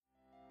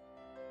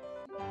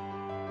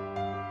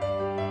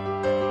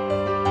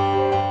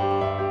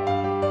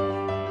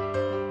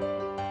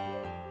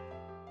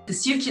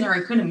circular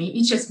economy,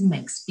 it just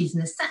makes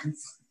business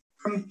sense.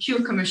 From a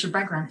pure commercial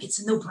background, it's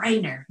a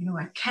no-brainer.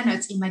 I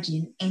cannot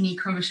imagine any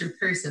commercial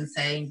person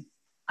saying,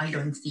 I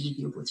don't see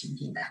the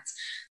opportunity in that.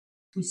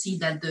 We see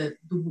that the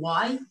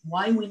why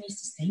we need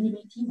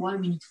sustainability, why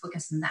we need to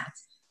focus on that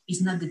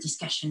is not the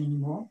discussion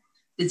anymore.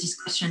 The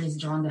discussion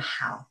is around the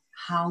how.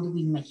 How do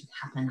we make it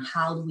happen?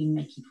 How do we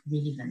make it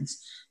relevant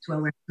to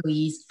our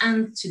employees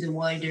and to the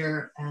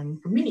wider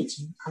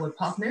community, our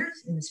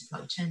partners in the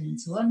supply chain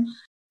and so on?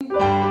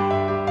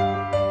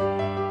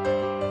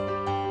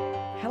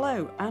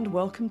 Hello and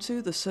welcome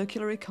to the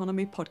Circular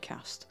Economy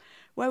podcast,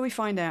 where we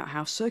find out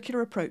how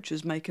circular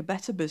approaches make a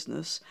better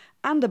business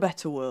and a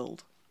better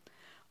world.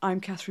 I'm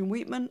Catherine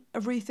Wheatman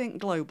of Rethink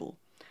Global,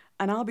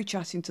 and I'll be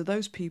chatting to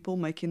those people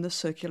making the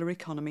circular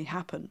economy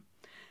happen,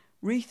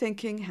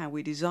 rethinking how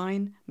we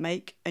design,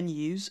 make and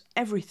use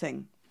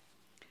everything.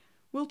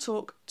 We'll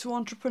talk to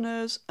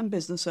entrepreneurs and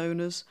business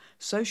owners,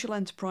 social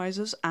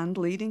enterprises and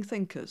leading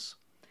thinkers.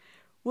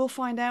 We'll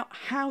find out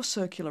how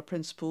circular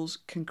principles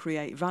can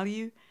create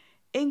value,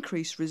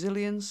 increase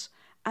resilience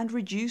and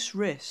reduce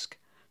risk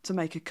to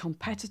make a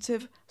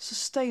competitive,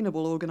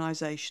 sustainable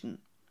organisation.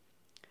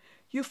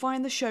 You'll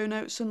find the show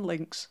notes and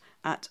links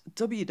at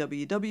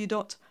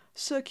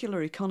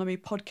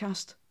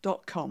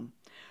www.circulareconomypodcast.com,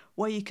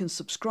 where you can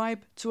subscribe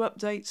to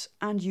updates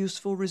and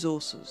useful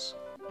resources.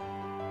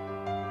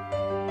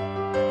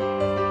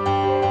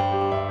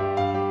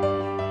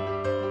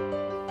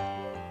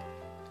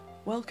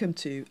 Welcome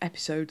to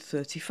episode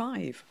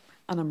 35,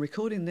 and I'm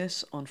recording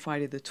this on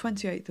Friday the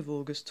 28th of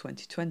August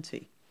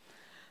 2020.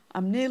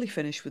 I'm nearly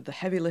finished with the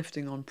heavy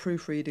lifting on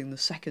proofreading the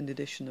second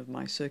edition of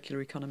my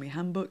Circular Economy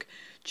Handbook,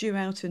 due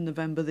out in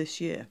November this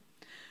year.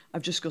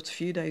 I've just got a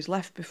few days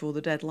left before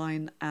the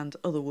deadline and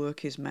other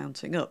work is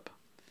mounting up.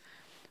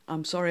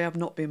 I'm sorry I've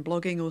not been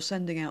blogging or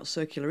sending out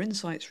circular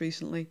insights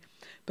recently,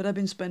 but I've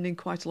been spending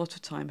quite a lot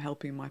of time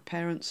helping my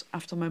parents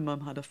after my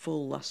mum had a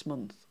fall last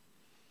month.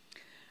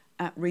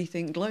 At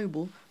Rethink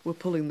Global, we're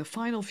pulling the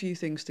final few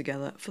things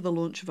together for the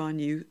launch of our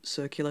new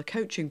circular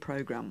coaching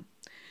programme.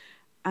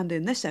 And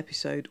in this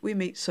episode, we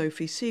meet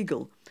Sophie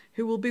Siegel,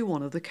 who will be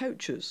one of the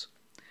coaches.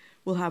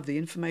 We'll have the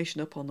information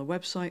up on the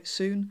website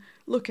soon.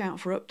 Look out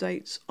for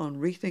updates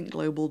on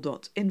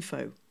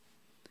rethinkglobal.info.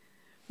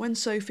 When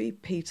Sophie,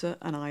 Peter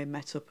and I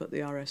met up at the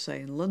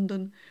RSA in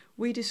London,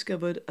 we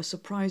discovered a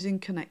surprising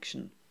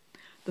connection.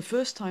 The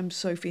first time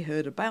Sophie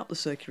heard about the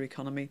circular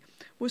economy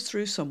was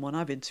through someone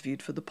I've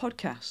interviewed for the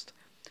podcast,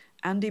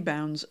 Andy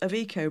Bounds of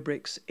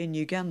EcoBricks in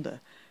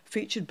Uganda,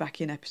 featured back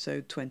in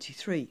episode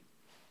 23.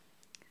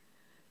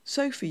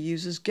 Sophie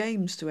uses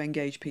games to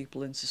engage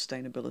people in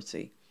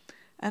sustainability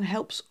and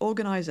helps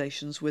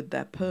organisations with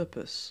their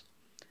purpose.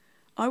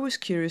 I was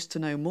curious to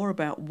know more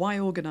about why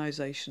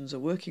organisations are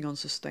working on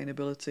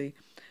sustainability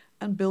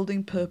and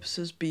building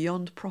purposes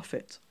beyond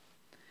profit.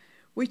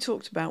 We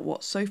talked about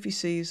what Sophie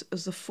sees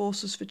as the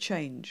forces for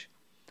change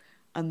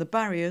and the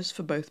barriers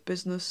for both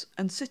business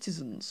and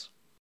citizens.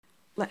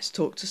 Let's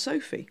talk to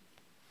Sophie.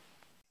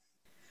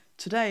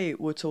 Today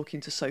we're talking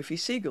to Sophie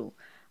Siegel.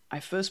 I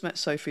first met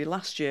Sophie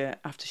last year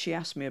after she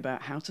asked me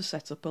about how to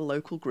set up a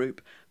local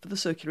group for the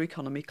Circular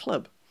Economy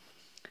Club.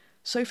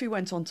 Sophie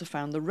went on to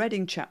found the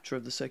Reading chapter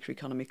of the Circular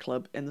Economy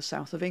Club in the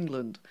south of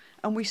England,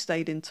 and we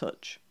stayed in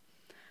touch.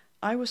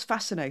 I was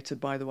fascinated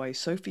by the way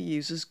Sophie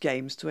uses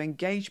games to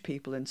engage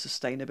people in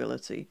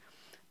sustainability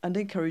and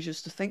encourage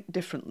us to think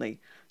differently,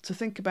 to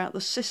think about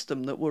the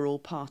system that we're all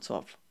part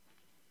of.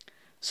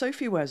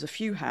 Sophie wears a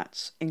few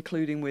hats,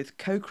 including with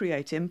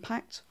Co-Create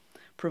Impact,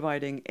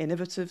 providing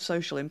innovative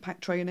social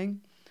impact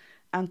training,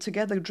 and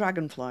Together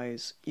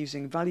Dragonflies,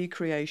 using value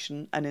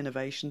creation and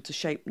innovation to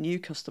shape new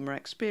customer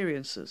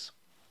experiences.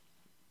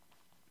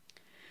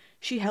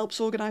 She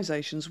helps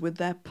organisations with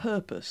their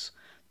purpose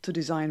to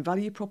design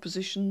value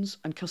propositions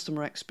and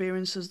customer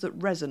experiences that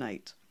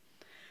resonate.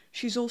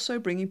 She's also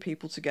bringing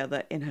people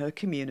together in her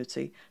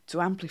community to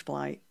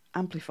amplify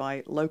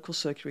local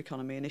circular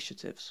economy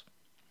initiatives.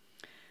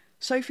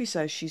 Sophie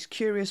says she's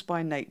curious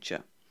by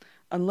nature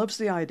and loves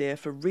the idea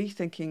for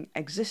rethinking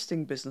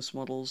existing business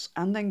models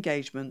and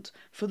engagement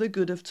for the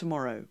good of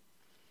tomorrow.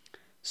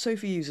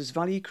 Sophie uses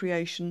value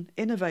creation,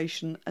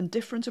 innovation and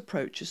different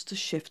approaches to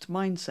shift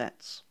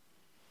mindsets.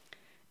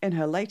 In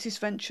her latest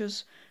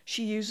ventures,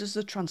 she uses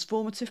the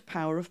transformative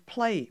power of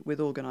play with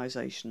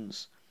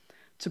organisations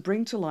to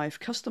bring to life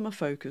customer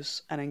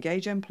focus and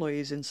engage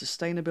employees in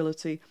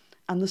sustainability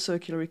and the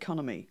circular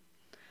economy.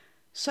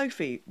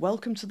 Sophie,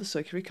 welcome to the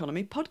Circular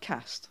Economy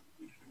podcast.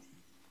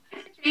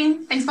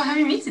 Thanks for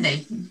having me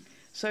today.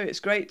 So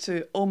it's great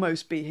to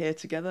almost be here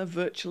together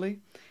virtually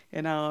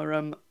in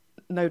our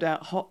no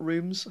doubt hot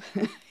rooms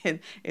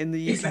in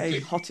the UK, Exactly.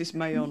 Hottest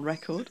May on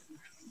record.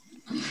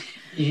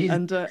 Yeah.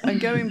 And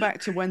going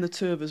back to when the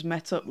two of us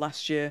met up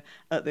last year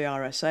at the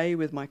RSA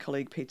with my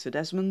colleague Peter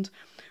Desmond,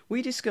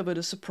 we discovered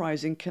a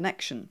surprising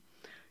connection.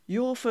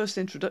 Your first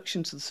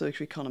introduction to the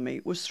circular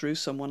economy was through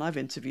someone I've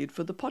interviewed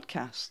for the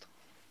podcast.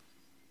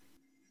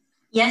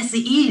 Yes,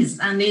 it is,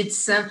 and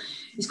it's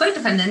quite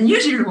of an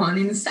unusual one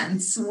in a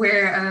sense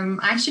where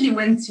I actually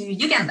went to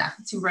Uganda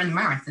to run a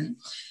marathon.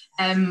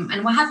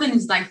 And what happened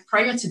is, like,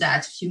 prior to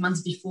that, a few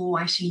months before,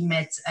 I actually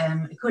met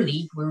a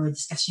colleague where we were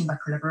discussing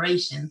about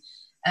collaboration.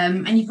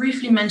 And he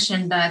briefly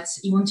mentioned that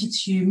he wanted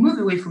to move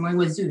away from what I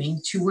was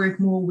doing to work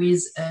more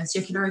with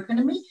circular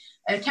economy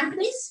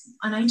companies.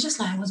 And I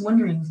was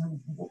wondering,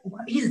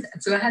 what is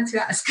that? So I had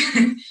to ask.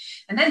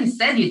 And then he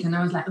said it, and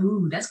I was like,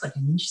 oh, that's quite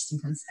an interesting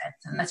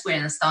concept. And that's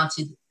when I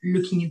started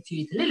looking into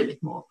it a little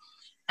bit more.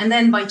 And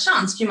then by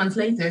chance, a few months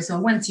later, so I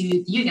went to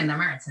the Uganda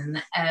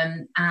Marathon,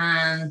 and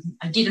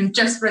I didn't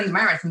just run the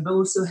marathon, but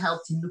also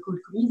helped in local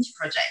community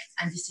projects.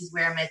 And this is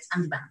where I met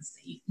Andy Barnes,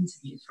 that you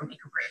interviewed from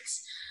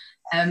EcoBricks.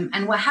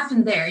 And what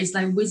happened there is,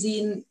 like,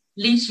 within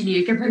literally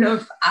a couple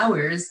of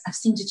hours, I've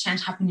seen the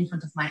change happen in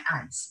front of my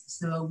eyes.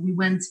 So we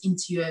went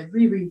into a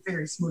very, very,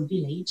 very small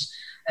village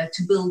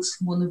to build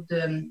one of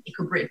the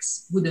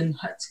EcoBricks wooden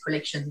hut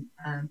collection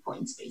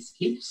points,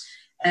 basically.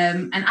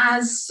 And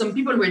as some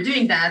people were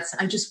doing that,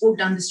 I just walked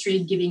down the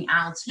street giving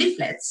out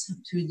leaflets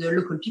to the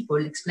local people,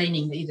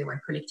 explaining that if they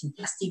were collecting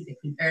plastic, they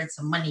could earn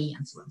some money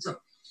and so on. So,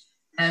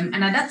 and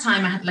at that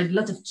time, I had like a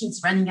lot of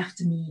kids running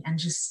after me and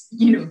just,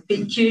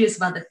 being curious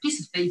about that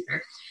piece of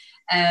paper.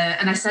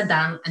 And I sat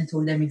down and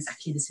told them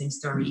exactly the same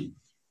story.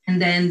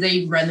 And then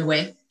they ran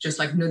away, just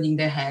like nodding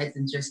their heads,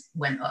 and just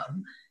went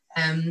on.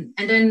 And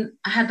then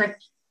I had like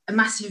a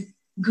massive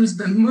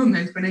goosebump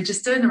moment when I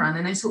just turned around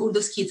and I saw all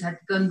those kids had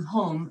gone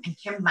home and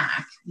came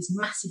back with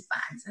massive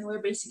bags and were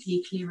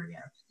basically clearing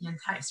up the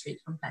entire street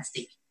from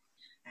plastic.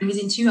 And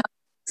within 2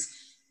 hours,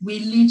 we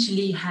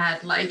literally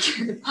had like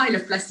a pile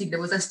of plastic that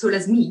was as tall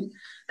as me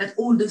that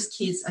all those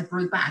kids had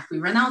brought back. We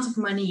ran out of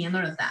money and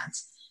all of that.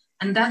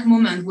 And that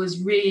moment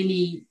was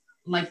really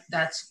like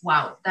that,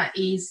 wow, that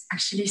is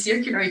actually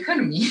circular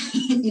economy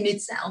in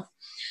itself.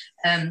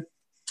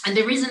 And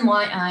the reason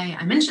why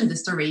I mentioned the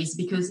story is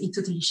because it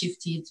totally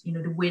shifted,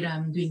 the way that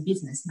I'm doing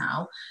business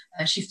now,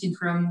 shifting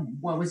from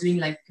what I was doing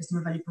like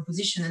customer value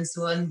proposition and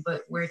so on,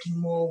 but working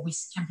more with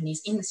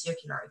companies in the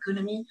circular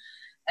economy.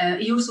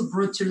 It also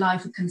brought to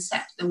life a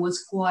concept that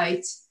was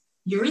quite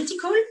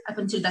theoretical up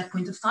until that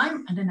point of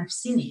time. And then I've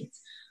seen it.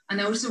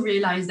 And I also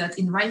realized that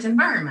in the right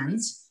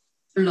environment,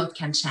 a lot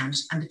can change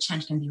and the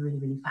change can be really,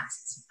 really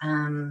fast.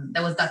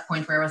 There was that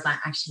point where I was like,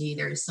 actually,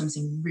 there is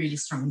something really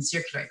strong in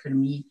circular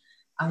economy.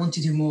 I want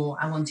to do more.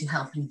 I want to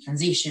help in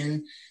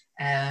transition.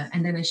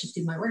 And then I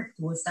shifted my work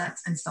towards that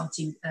and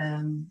started,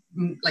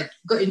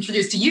 got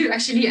introduced to you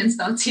actually and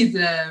started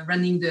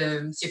running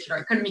the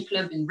Circular Economy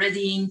Club in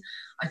Reading.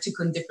 I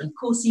took on different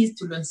courses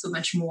to learn so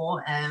much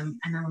more. And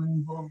I'm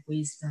involved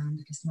with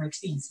the customer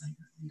experience side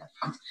on that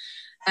front.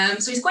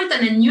 So it's quite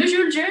an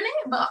unusual journey,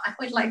 but I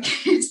quite like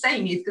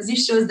saying it because it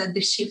shows that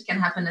the shift can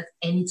happen at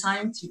any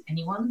time to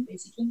anyone,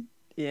 basically.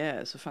 Yeah,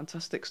 it's a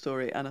fantastic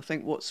story. And I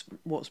think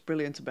what's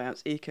brilliant about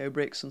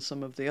EcoBricks and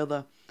some of the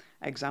other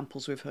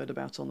examples we've heard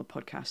about on the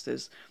podcast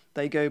is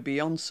they go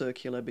beyond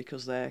circular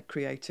because they're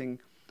creating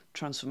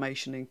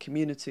transformation in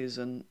communities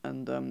and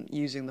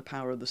using the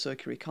power of the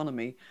circular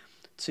economy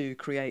to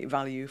create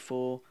value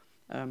for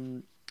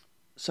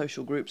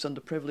social groups,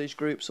 underprivileged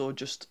groups, or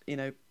just,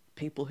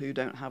 people who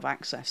don't have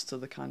access to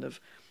the kind of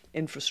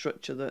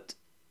infrastructure that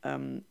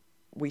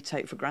we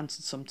take for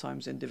granted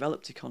sometimes in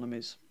developed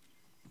economies.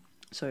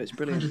 So it's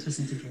brilliant.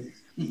 100% agree.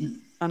 Mm-hmm.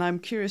 And I'm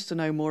curious to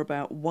know more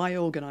about why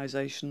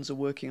organisations are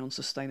working on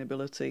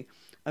sustainability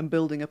and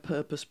building a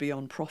purpose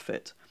beyond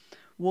profit.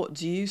 What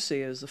do you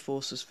see as the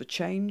forces for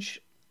change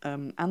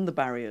and the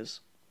barriers?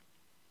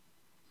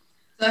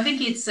 So I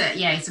think it's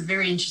a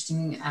very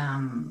interesting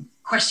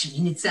question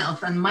in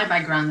itself. And my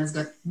background has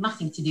got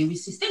nothing to do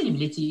with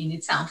sustainability in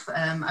itself.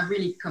 I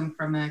really come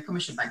from a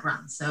commercial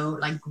background. So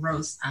like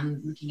growth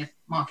and looking at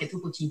market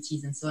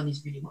opportunities and so on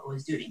is really what I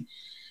was doing.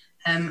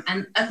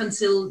 And up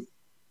until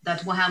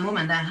that wow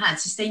moment I had,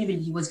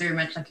 sustainability was very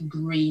much like a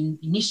green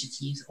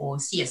initiative or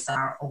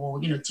CSR or,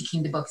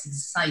 ticking the box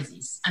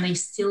exercises. And I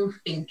still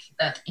think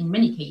that in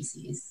many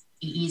cases,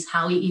 it is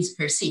how it is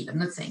perceived. I'm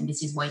not saying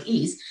this is what it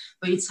is,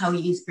 but it's how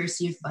it is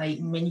perceived by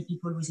many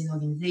people within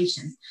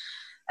organizations.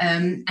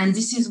 And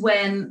this is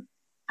when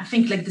I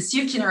think like the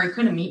circular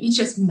economy, it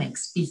just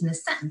makes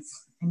business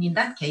sense. And in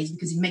that case,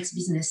 because it makes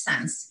business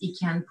sense, it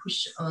can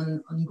push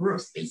on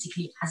growth,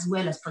 basically, as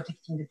well as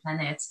protecting the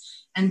planet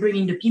and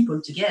bringing the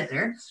people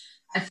together.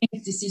 I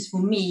think this is,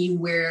 for me,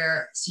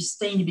 where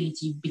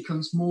sustainability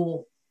becomes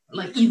more,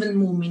 like even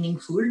more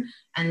meaningful,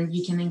 and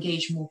you can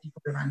engage more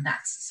people around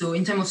that. So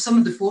in terms of some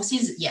of the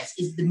forces, yes,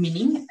 it's the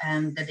meaning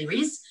that there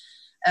is.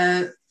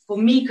 For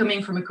me,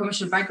 coming from a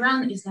commercial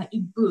background, is that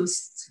it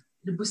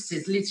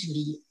boosted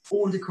literally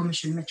all the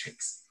commercial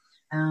metrics.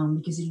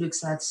 Because it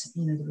looks at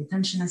the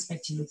retention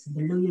aspect, it looks at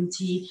the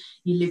loyalty,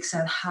 it looks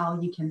at how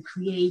you can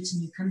create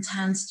new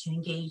content to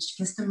engage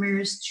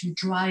customers, to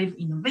drive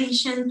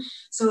innovation.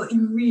 So it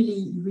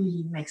really,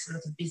 really makes a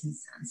lot of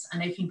business sense.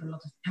 And I think a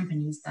lot of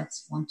companies that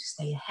want to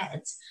stay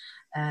ahead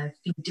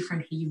think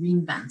differently,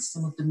 reinvent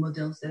some of the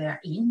models that are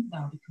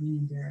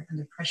becoming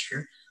under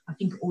pressure. I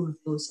think all of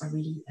those are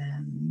really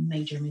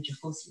major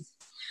forces.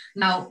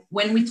 Now,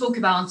 when we talk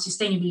about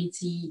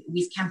sustainability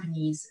with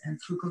companies and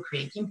through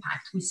co-create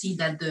impact, we see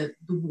that the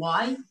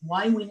why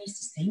we need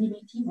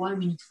sustainability, why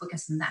we need to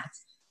focus on that,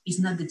 is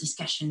not the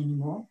discussion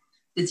anymore.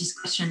 The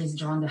discussion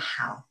is around the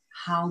how.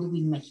 How do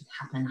we make it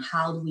happen?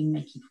 How do we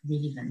make it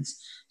relevant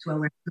to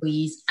our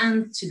employees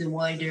and to the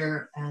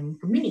wider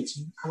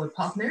community, our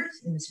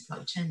partners in the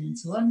supply chain and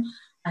so on,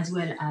 as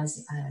well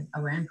as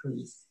our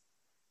employees?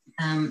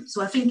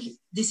 So I think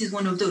this is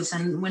one of those.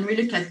 And when we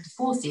look at the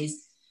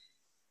forces,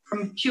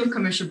 from pure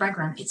commercial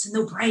background, it's a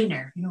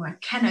no-brainer. I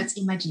cannot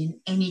imagine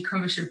any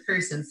commercial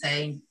person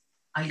saying,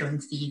 I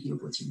don't see the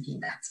opportunity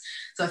in that.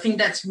 So I think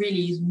that's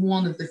really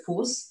one of the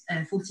forces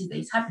that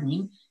is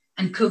happening.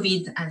 And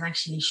COVID has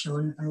actually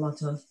shown a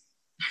lot of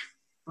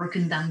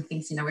broken down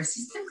things in our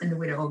systems and the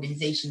way the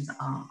organizations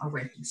are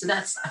working. So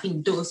I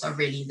think those are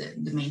really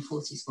the main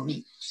forces for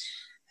me.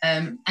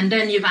 And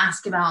then you've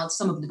asked about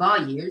some of the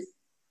barriers.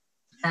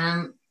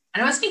 And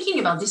I was thinking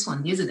about this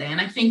one the other day,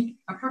 and I think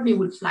I probably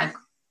would flag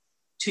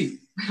two.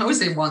 I would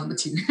say one, but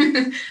two,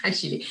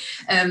 actually.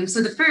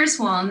 So the first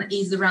one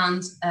is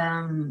around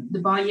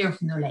the barrier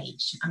of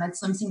knowledge. And that's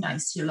something that I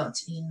see a lot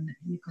in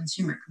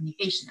consumer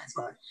communication as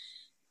well.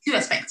 Two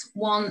aspects.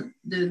 One,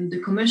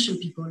 the commercial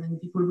people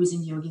and people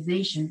within the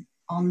organization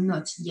are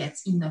not yet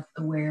enough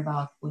aware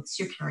about what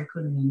circular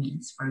economy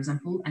means, for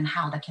example, and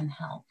how that can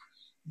help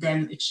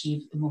them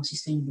achieve a more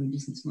sustainable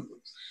business model.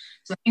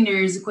 So I think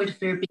there is quite a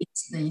fair bit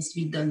that needs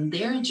to be done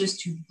there just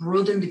to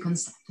broaden the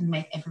concept and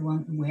make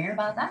everyone aware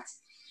about that.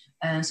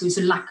 So it's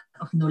a lack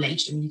of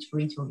knowledge that we need to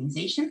bring to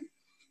organization.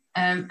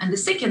 And the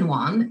second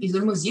one is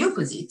almost the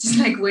opposite. It's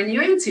like when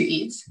you're into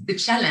it, the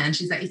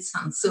challenge is that it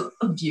sounds so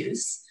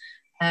obvious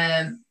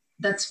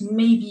that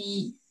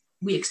maybe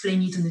we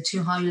explain it on a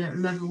too high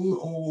level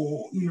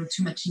or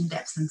too much in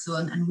depth and so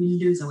on, and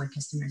we lose our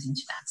customers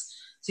into that.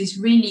 So it's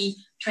really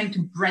trying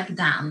to break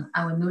down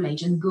our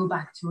knowledge and go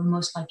back to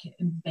almost like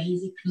a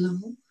basic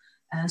level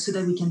so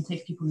that we can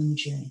take people on a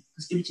journey,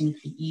 because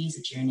ultimately it is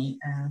a journey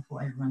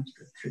for everyone to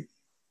go through.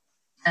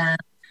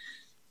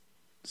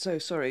 So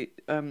sorry,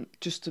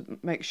 just to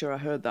make sure I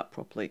heard that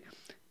properly.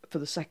 For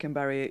the second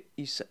barrier,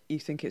 you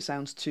think it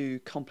sounds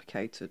too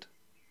complicated?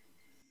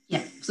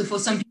 Yeah, so for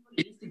some people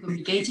it is too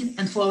complicated,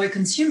 and for our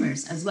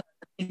consumers as well,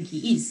 I think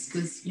it is,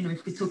 because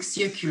if we talk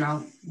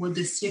circular, what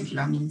does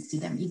circular means to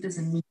them? It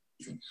doesn't mean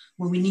anything.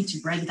 What we need to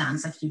break down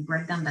is actually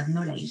break down that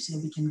knowledge so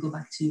that we can go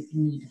back to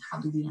need. How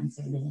do we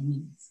answer their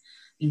needs?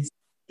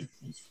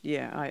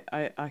 Yeah,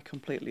 I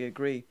completely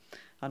agree,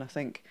 and I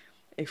think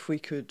if we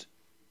could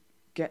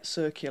get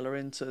circular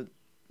into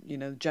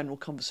general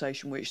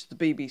conversation, which the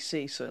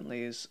BBC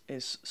certainly is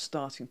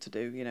starting to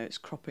do. It's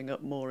cropping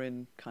up more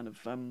in kind of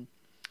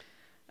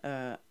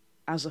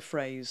as a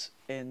phrase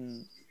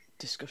in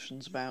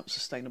discussions about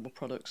sustainable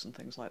products and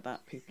things like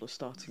that. People are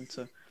starting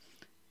to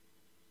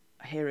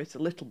hear it a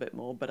little bit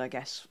more, but I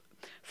guess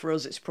for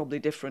us it's probably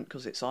different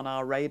because it's on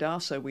our radar,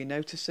 so we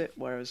notice it,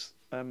 whereas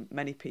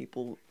many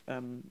people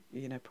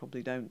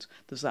probably don't.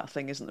 There's that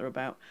thing, isn't there,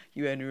 about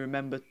you only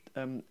remember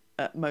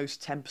at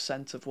most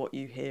 10% of what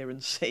you hear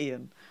and see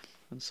and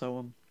so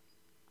on.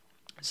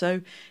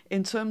 So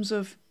in terms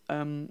of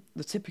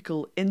the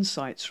typical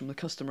insights from the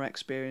customer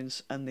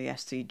experience and the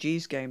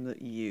SDGs game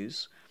that you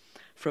use,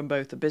 from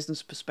both a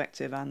business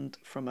perspective and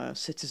from a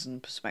citizen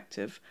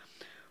perspective,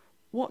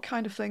 what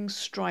kind of things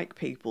strike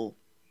people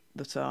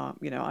that are,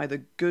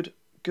 either good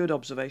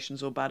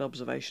observations or bad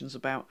observations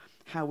about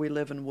how we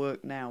live and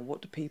work now?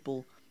 What do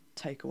people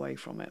take away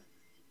from it?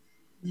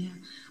 Yeah,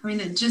 I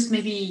mean, just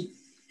maybe,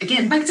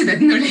 again, back to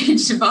that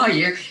knowledge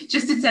barrier,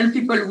 just to tell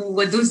people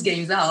what those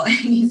games are,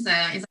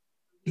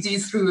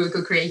 is through a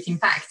co-create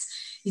impact,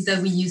 is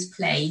that we use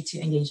play to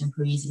engage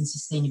employees in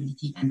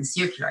sustainability and the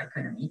circular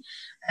economy.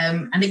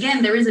 And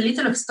again, there is a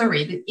little of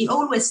story. It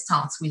always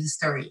starts with a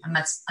story, and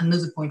that's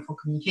another point for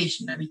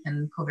communication that we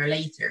can cover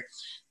later.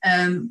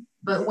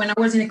 But when I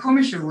was in a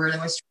commercial world,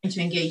 I was trying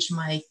to engage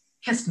my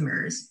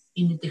customers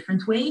in a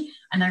different way,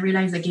 and I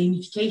realized that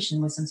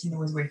gamification was something that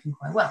was working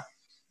quite well.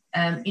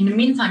 In the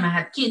meantime, I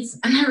had kids,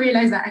 and I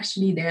realized that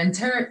actually their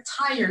entire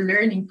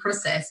learning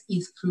process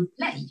is through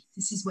play.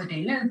 This is what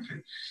they learn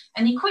through.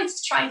 And it quite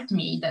struck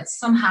me that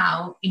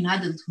somehow in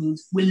adulthood,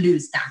 we'll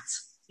lose that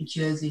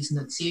because it's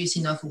not serious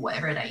enough or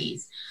whatever that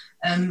is.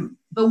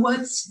 But what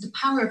the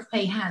power of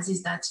play has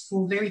is that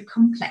for very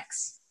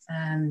complex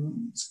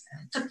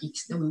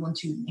topics that we want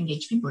to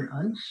engage people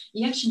on,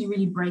 it actually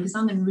really breaks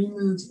down and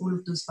removes all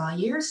of those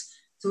barriers.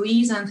 So it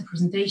isn't a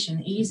presentation,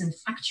 it isn't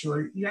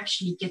factual. You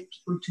actually get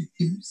people to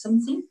do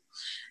something.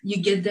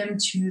 You get them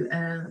to,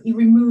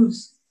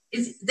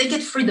 they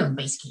get freedom,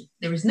 basically.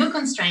 There is no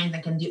constraint,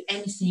 they can do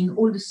anything,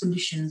 all the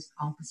solutions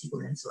are possible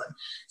and so on.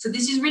 So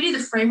this is really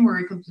the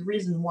framework of the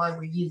reason why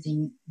we're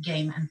using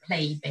game and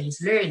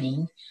play-based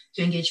learning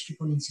to engage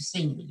people in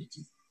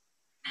sustainability.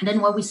 And then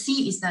what we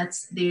see is that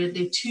there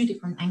are two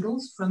different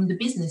angles. From the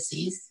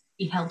businesses,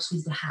 it helps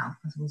with the how,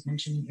 as I was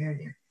mentioning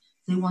earlier.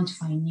 They want to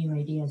find new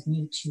ideas,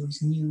 new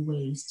tools, new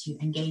ways to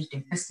engage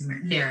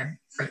their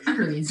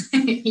employees.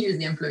 Here's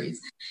the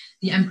employees.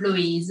 The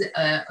employees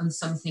on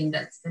something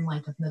that they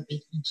might have not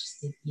been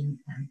interested in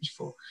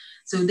before.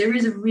 So there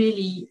is a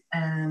really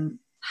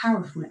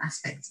powerful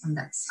aspect on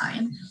that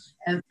side.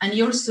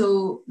 And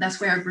also,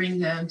 that's where I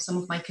bring some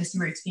of my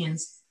customer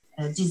experience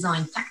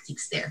design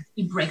tactics there.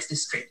 It breaks the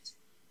script.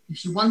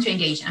 If you want to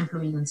engage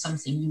employees on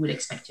something, you would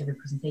expect to have a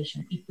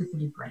presentation. It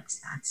totally breaks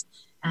that.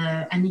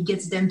 And it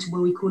gets them to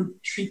what we call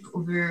trip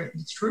over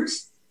the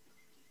truth.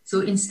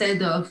 So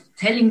instead of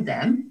telling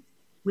them,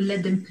 we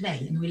let them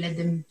play and we let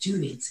them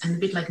do it. And a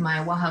bit like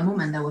my waha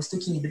moment that I was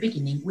talking at the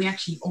beginning, we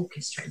actually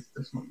orchestrate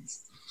those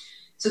moments.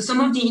 So some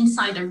of the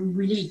insight that we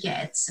really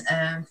get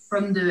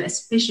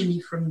especially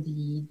from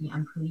the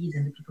employees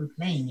and the people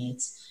playing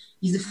it,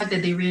 is the fact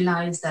that they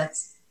realize that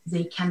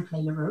they can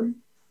play a role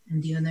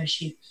and the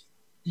ownership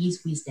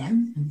is with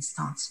them and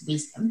starts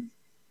with them.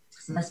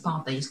 So that's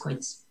part that is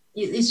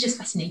it's just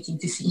fascinating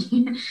to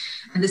see.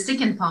 And the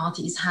second part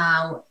is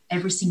how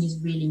everything is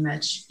really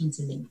much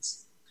interlinked.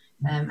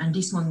 And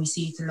this one, we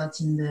see it a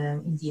lot in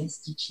the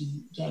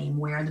SDG game,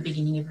 where at the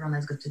beginning, everyone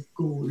has got a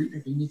goal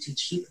that they need to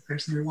achieve, a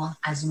personal one,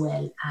 as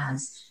well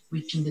as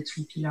reaching the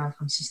 3 pillars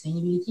from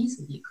sustainability,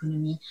 so the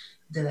economy,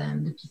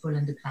 the people,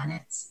 and the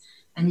planet.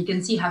 And you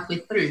can see halfway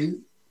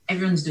through,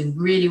 everyone's doing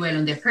really well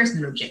on their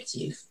personal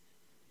objective,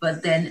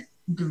 but then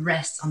the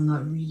rest are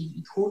not really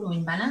equal or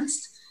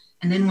imbalanced.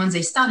 And then once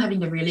they start having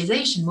the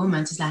realization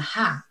moment, it's like,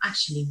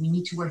 actually, we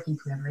need to work in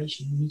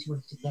collaboration. We need to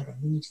work together.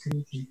 We need to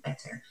communicate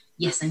better.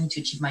 Yes, I need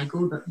to achieve my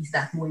goal, but is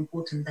that more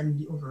important than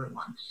the overall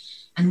one?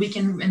 And we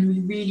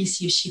really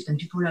see a shift, and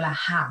people are like,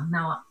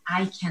 now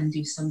I can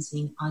do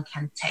something. I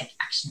can take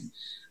action.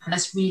 And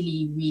that's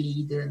really,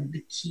 really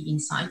the key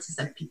insight, is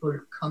that people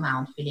come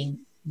out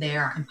feeling they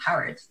are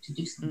empowered to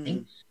do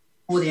something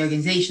for the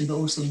organization, but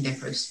also in their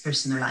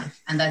personal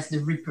life. And that's the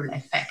ripple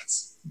effect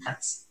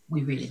that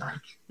we really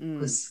like.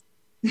 Because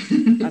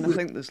and I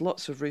think there's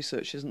lots of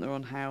research, isn't there,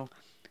 on how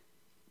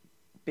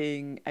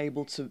being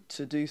able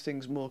to do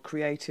things more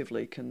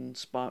creatively can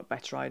spark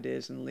better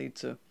ideas and lead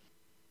to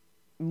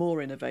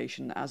more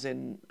innovation, as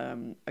in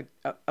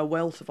a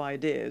wealth of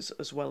ideas,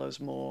 as well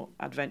as more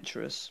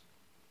adventurous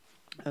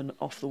and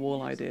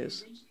off-the-wall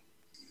ideas.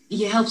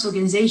 It helps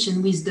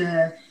organization with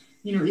the,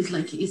 it's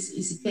like,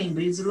 it's a thing,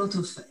 but it's a lot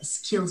of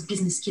skills,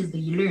 business skills that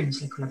you learn.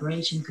 It's like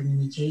collaboration,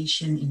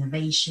 communication,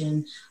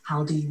 innovation.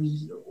 How do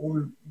we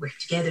all work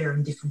together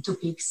on different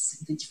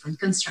topics, the different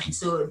constraints?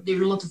 So there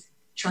are a lot of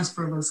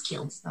transferable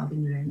skills that have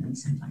been learned at the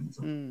same time as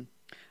well. And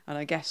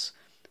I guess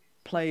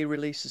play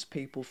releases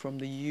people from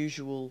the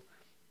usual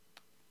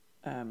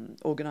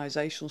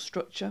organizational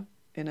structure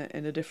in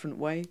a different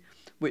way,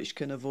 which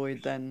can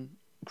avoid then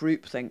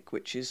groupthink,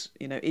 which is,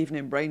 even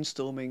in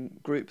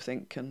brainstorming,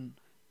 groupthink can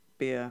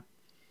be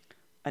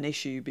an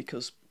issue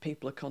because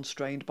people are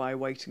constrained by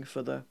waiting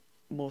for the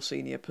more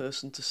senior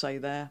person to say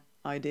their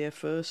idea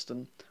first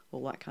and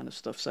all that kind of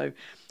stuff. So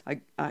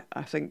I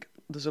think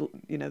there's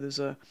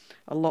a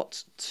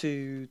lot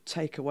to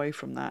take away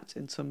from that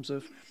in terms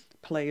of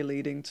play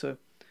leading to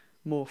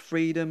more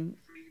freedom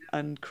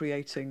and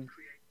creating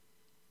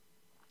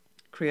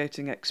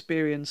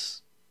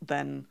experience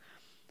then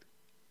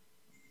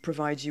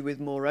provides you with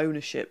more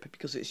ownership,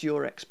 because it's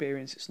your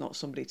experience. It's not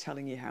somebody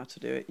telling you how to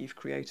do it. You've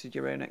created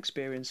your own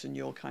experience, and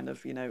you're kind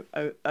of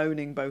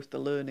owning both the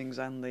learnings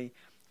and the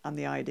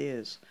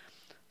ideas.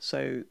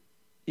 So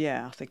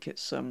yeah, I think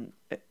it's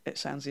it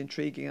sounds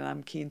intriguing, and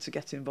I'm keen to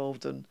get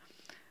involved and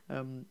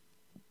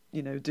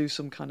do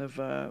some kind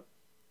of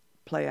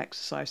play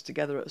exercise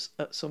together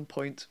at some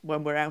point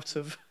when we're out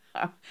of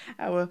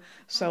our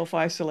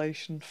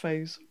self-isolation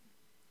phase.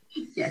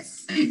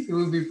 Yes, it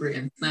will be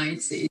brilliant. No,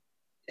 it's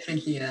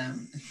definitely a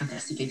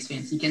fantastic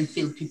experience. You can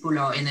feel people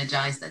are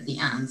energized at the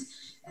end,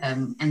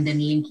 and then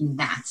linking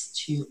that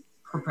to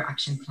proper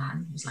action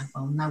plan. It's like,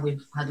 well, now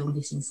we've had all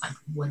this insight.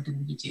 What do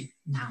we do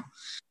now?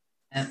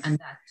 And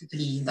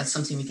that's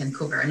something we can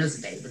cover another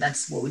day, but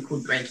that's what we call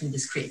breaking the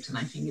script. And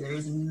I think there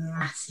is a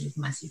massive,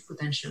 massive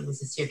potential with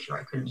the circular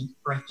economy,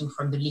 breaking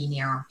from the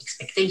linear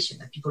expectation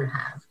that people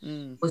have,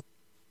 both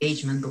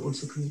engagement, but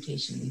also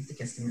communication with the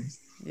customers.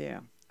 Yeah,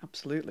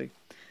 absolutely.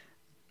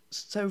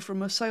 So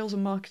from a sales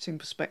and marketing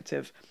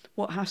perspective,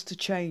 what has to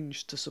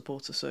change to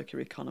support a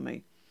circular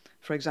economy?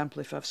 For example,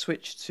 if I've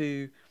switched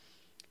to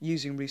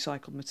using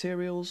recycled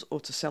materials,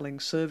 or to selling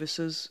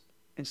services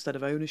instead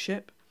of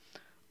ownership,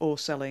 or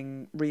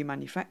selling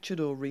remanufactured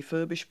or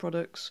refurbished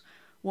products,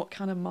 what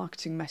kind of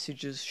marketing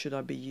messages should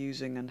I be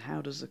using, and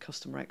how does the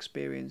customer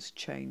experience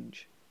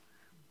change?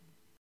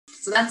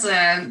 So that's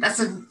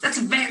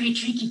a very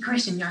tricky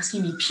question you're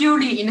asking me,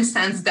 purely in a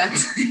sense that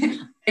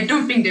I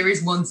don't think there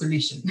is one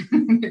solution.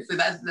 So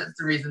that's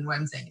the reason why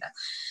I'm saying that.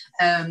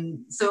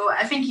 So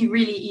I think it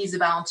really is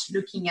about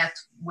looking at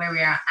where we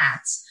are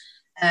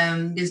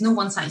at. There's no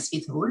one size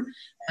fits all,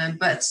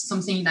 but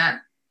something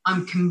that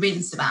I'm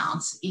convinced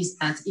about is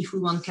that if we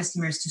want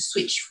customers to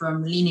switch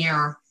from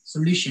linear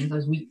solutions,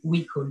 as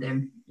we call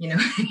them,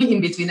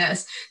 in between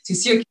us, to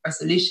circular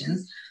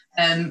solutions,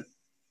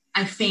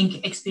 I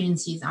think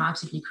experiences are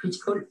absolutely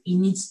critical. It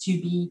needs to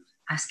be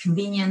as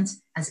convenient,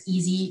 as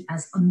easy,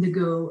 as on the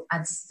go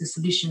as the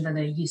solution that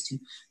they're used to.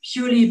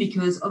 Purely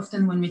because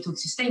often when we talk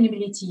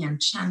sustainability and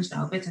change that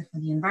are better for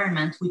the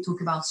environment, we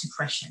talk about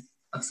suppression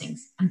of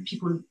things, and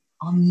people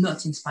are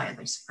not inspired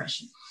by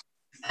suppression.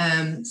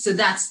 So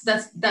that's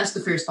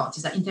the first part,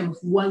 is that in terms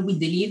of what we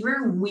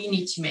deliver, we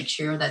need to make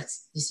sure that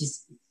this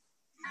is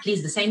at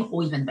least the same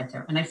or even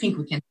better. And I think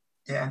we can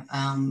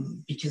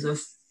because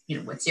of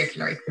what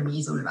circular economy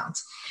is all about.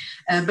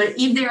 But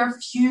if there are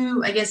a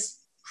few, I guess,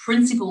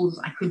 principles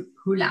I could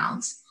pull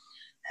out,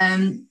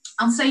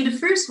 I'll say the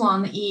first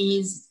one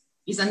is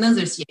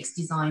another CX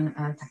design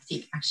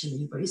tactic,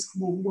 actually, but it's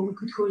what we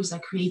could call is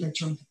create a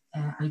joint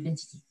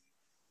identity.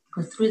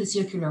 Because through the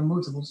circular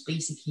models,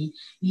 basically,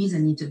 is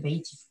an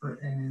innovative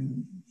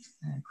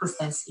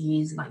process,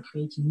 is like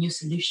creating new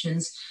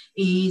solutions,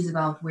 is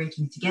about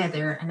working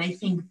together. And I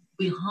think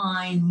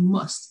behind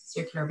most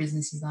circular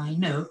businesses I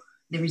know,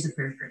 there is a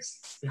purpose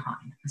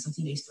behind, and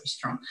something that is very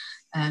strong.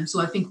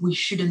 So I think we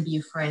shouldn't be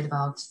afraid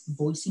about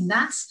voicing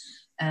that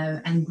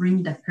and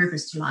bringing that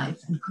purpose to life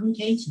and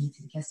communicating it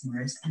to the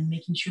customers and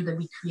making sure that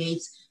we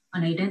create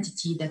an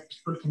identity that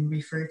people can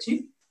refer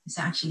to.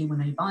 So actually,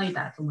 when I buy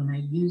that or when I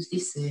use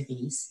this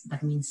service,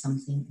 that means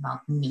something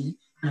about me,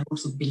 and I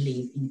also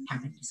believe in the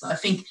company. So I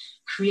think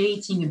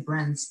creating a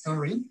brand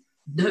story,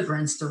 the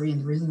brand story, and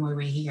the reason why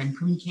we're here, and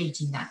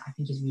communicating that, I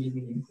think is really,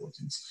 really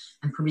important,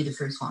 and probably the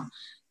first one.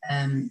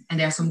 And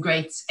there are some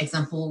great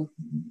examples.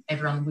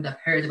 Everyone would have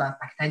heard about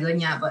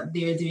Patagonia, but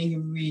they're doing a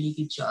really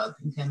good job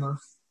in terms of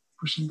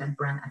pushing that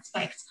brand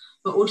aspect,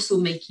 but also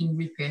making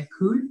repair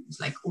cool.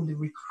 It's like all the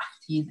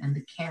recrafted and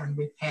the care and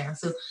repair.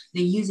 So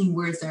they're using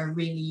words that are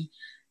really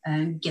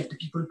get the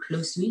people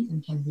close to it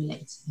and can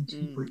relate to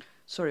people.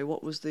 Sorry,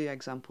 what was the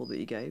example that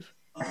you gave?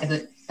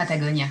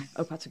 Patagonia.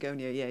 Oh,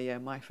 Patagonia, yeah,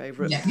 my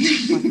favorite, yeah.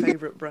 my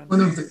favorite brand.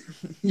 One of the,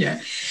 yeah,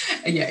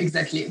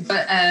 exactly.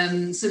 But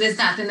so there's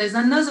that, and there's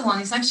another one.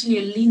 It's actually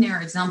a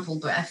linear example,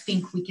 but I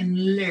think we can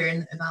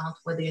learn about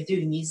what they're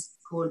doing.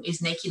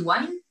 Is Naked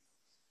Wine,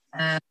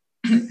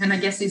 and I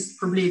guess it's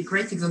probably a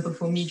great example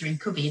for me during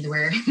COVID,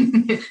 where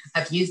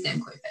I've used them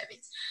quite a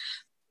bit.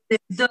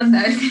 They've done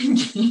that, I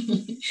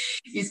think,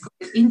 is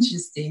quite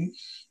interesting.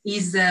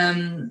 Is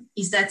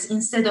that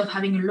instead of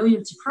having a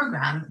loyalty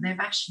program, they've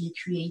actually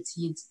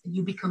created,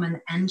 you become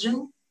an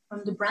angel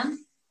from the brand.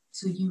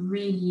 So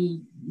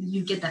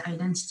you get that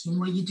identity. And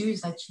what you do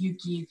is that you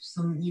give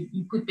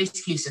you put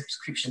basically a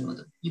subscription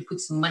model. You put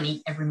some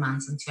money every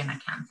month into an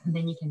account, and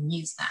then you can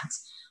use that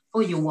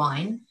for your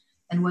wine.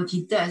 And what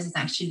it does is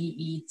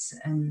actually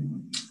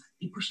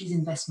it pushes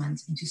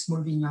investment into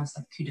small vineyards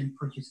that couldn't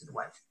produce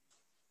otherwise.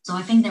 So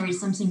I think there is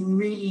something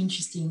really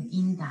interesting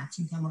in that,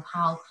 in terms of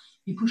how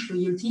you push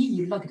loyalty,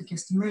 you lock the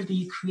customers, but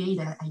you create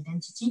an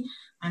identity.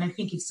 And I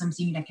think it's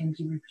something that can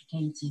be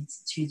replicated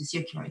to the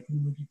circular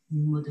economy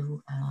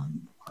model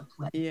quite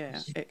well. Yeah,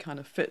 it kind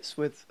of fits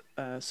with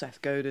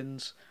Seth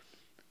Godin's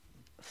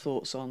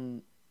thoughts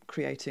on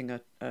creating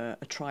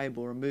a tribe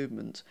or a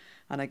movement.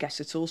 And I guess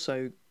it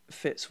also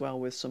fits well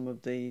with some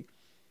of the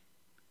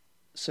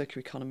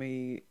circular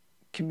economy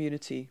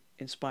community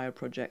inspired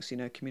projects,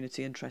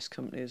 community interest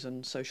companies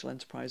and social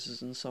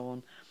enterprises and so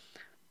on.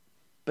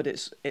 But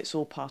it's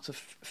all part of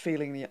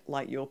feeling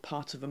like you're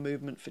part of a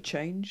movement for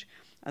change,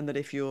 and that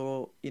if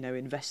you're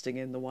investing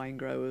in the wine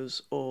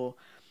growers or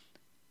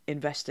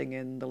investing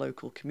in the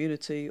local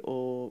community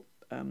or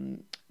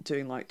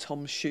doing like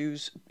Tom's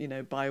Shoes,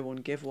 buy one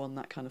give one,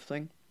 that kind of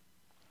thing,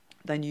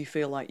 then you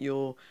feel like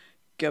you're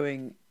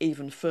going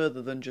even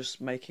further than just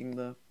making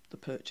the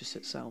purchase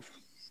itself.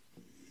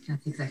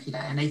 That's exactly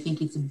that. And I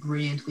think it's a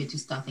brilliant way to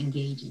start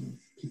engaging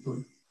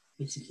people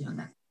basically on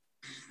that.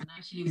 And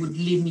actually would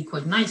lead me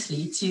quite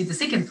nicely to the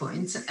second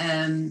point,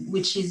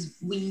 which is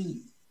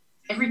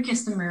every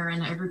customer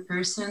and every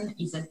person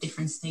is at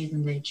different stages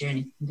in their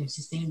journey, in their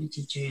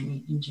sustainability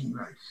journey in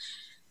general.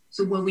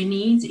 So what we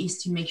need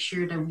is to make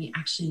sure that we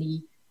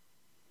actually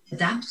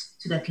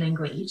adapt to that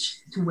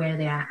language, to where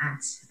they are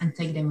at, and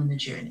take them on the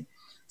journey.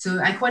 So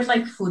I quite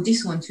like for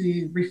this one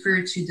to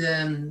refer to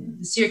the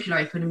circular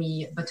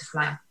economy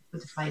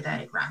butterfly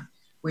diagram,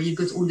 where you've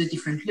got all the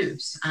different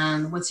loops.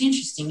 And what's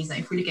interesting is that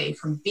if we look at it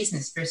from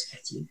business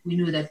perspective, we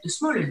know that the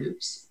smaller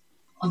loops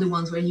are the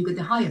ones where you get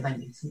the higher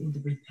value, so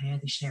the repair,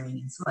 the sharing,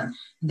 and so on.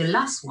 And the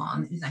last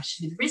one is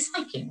actually the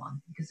recycling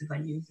one, because the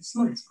value is the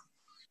smallest one.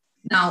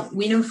 Now,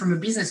 we know from a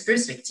business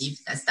perspective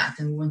that's that,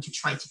 and we want to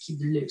try to keep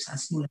the loops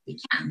as small as we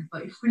can.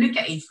 But if we look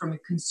at it from a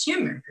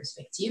consumer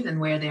perspective and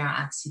where they are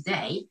at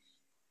today,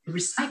 the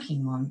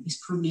recycling one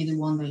is probably the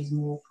one that is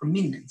more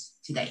prominent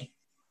today,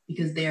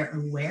 because they're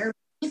aware of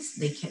it,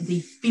 they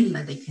feel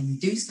that they can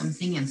do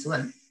something, and so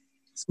on.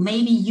 So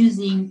maybe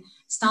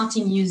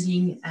starting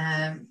using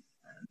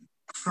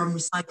from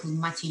recycled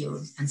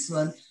materials and so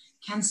on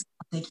can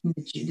start taking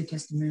the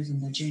customers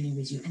on their journey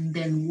with you, and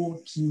then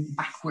walking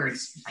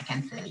backwards, if I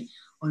can say,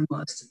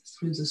 almost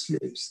through those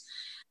loops.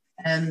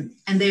 And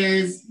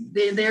there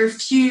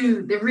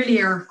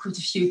really are quite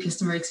a few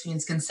customer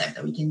experience concepts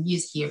that we can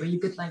use here.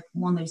 You've got like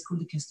one that is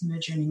called the customer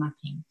journey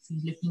mapping. So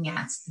you're looking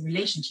at the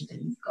relationship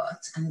that you've got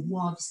and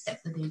what are the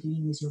steps that they're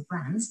doing with your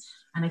brands.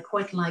 And I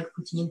quite like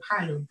putting in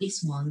parallel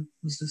this one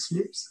with those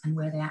loops and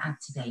where they're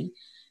at today.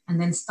 And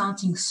then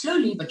starting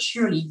slowly but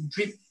surely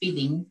drip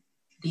feeding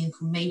the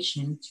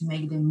information to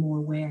make them more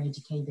aware,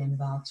 educate them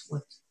about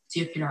what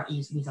circular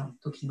is without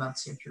talking about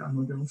circular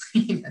models,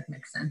 if that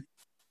makes sense.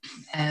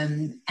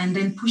 And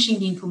then pushing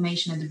the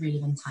information at the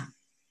relevant time.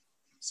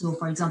 So,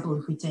 for example,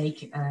 if we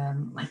take a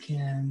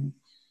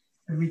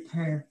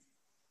repair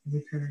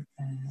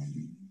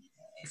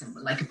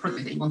example, like a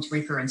product that you want to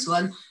repair and so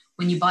on,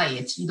 when you buy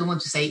it, you don't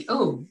want to say,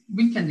 oh,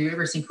 we can do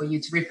everything for you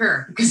to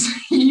repair, because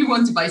you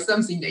want to buy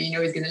something that you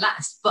know is going to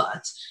last.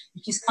 But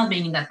if you start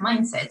being in that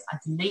mindset at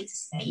a later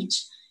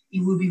stage,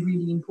 it will be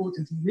really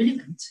important and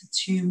relevant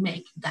to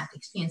make that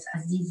experience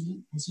as easy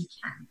as you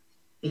can,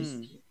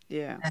 basically.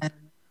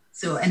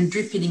 And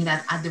drip feeding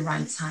that at the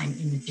right time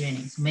in the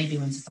journey. So maybe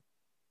when it's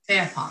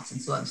spare parts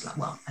and so on, it's like,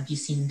 well, have you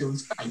seen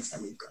those guides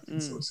that we've got?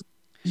 And so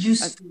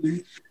useful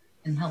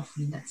and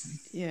helpful in that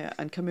sense. Yeah,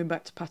 and coming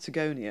back to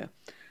Patagonia,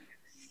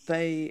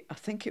 I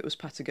think it was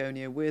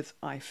Patagonia with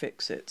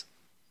iFixit,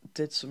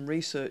 did some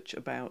research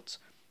about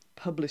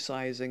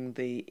publicising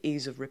the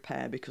ease of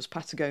repair, because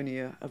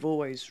Patagonia have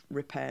always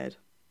repaired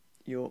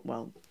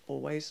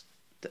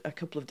a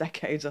couple of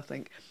decades, I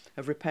think,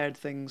 have repaired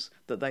things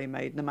that they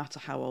made, no matter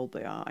how old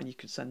they are, and you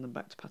could send them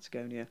back to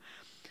Patagonia.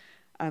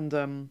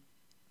 And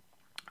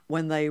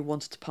when they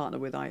wanted to partner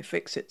with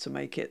iFixit to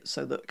make it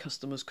so that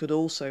customers could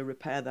also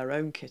repair their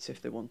own kit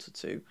if they wanted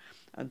to,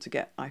 and to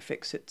get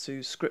iFixit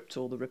to script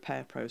all the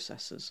repair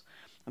processes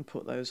and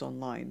put those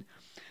online,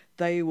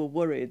 they were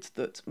worried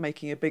that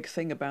making a big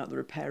thing about the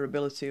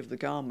repairability of the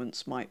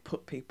garments might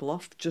put people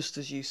off, just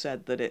as you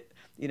said, that it,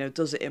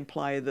 does it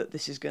imply that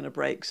this is going to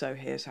break, so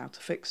here's how to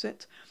fix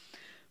it?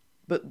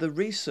 But the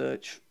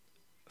research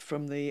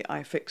from the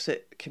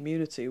iFixit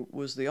community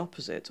was the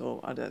opposite, or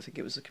I don't think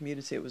it was the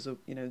community, it was the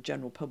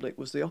general public,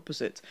 was the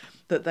opposite,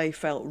 that they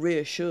felt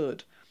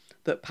reassured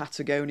that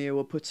Patagonia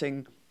were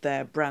putting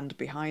their brand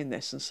behind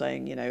this and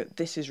saying,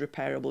 this is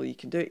repairable, you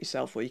can do it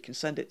yourself or you can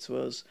send it to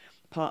us,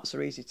 parts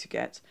are easy to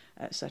get,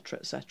 etc.,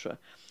 etc.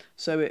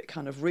 So it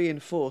kind of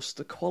reinforced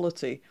the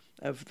quality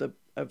of the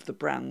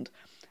brand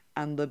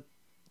and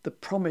the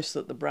promise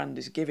that the brand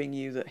is giving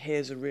you, that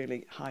here's a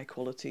really high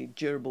quality,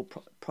 durable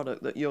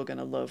product that you're going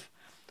to love,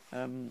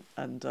 and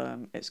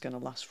it's going to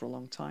last for a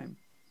long time.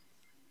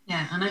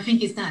 Yeah, and I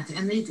think it's that.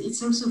 And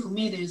it's also, for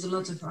me, there's a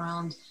lot of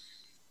around,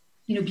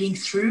 being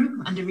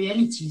through, and the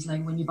reality is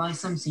like when you buy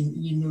something,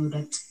 you know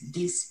that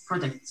this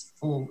product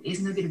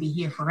is not going to be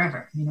here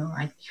forever.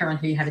 I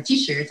currently have a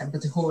t-shirt, I've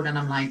got a hole, and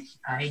I'm like,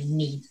 I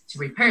need to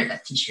repair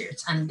that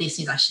t-shirt. And this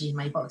is actually in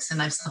my box,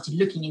 and I've started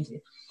looking into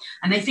it.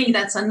 And I think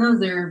that's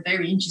another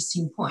very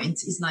interesting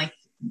point, is like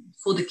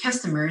for the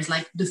customers,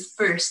 like the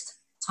first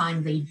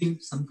time they do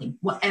something,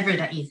 whatever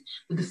that is,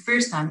 but the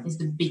first time is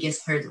the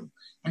biggest hurdle,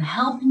 and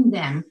helping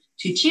them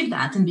to achieve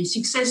that and be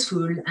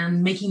successful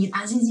and making it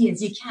as easy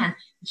as you can.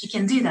 If you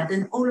can do that,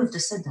 then all of a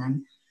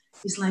sudden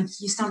it's like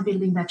you start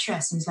building that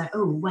trust, and it's like,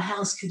 oh, what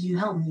else could you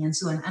help me, and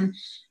so on.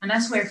 And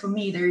that's where, for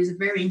me, there is a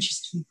very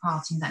interesting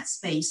part in that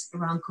space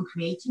around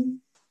co-creating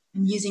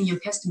and using your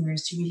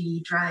customers to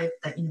really drive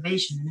that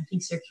innovation. And I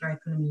think circular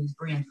economy is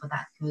brilliant for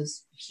that,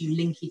 because if you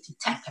link it to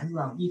tech as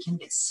well, you can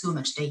get so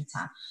much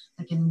data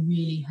that can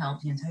really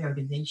help the entire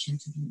organization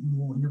to be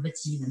more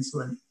innovative and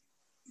so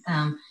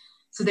on.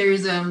 So there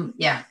is,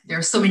 there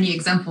are so many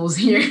examples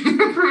here.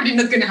 Probably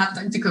not going to have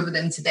time to cover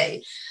them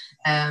today.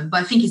 But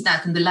I think it's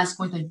that. And the last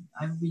point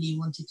I really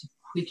wanted to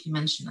quickly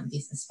mention on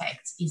this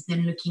aspect is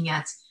then looking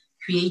at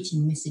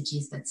creating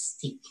messages that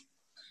stick.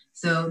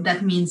 So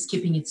that means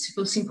keeping it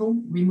super simple,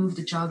 remove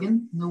the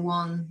jargon. No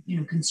one,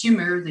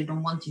 consumer, they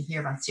don't want to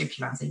hear about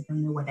circular. They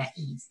don't know what that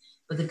is,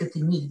 but they've got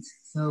the need.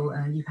 So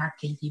you've had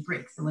Katie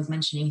Bricks that was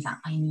mentioning that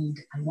I need,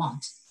 I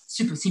want.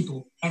 Super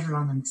simple.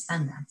 Everyone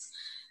understands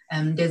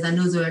that. There's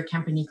another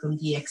company called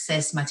the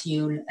Excess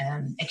Material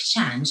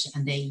Exchange,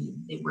 and they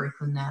work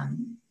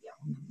on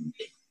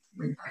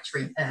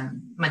manufacturing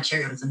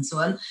materials and so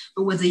on.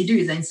 But what they do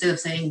is, instead of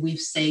saying we've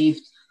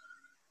saved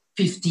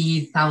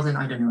 50,000,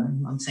 I don't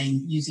know, I'm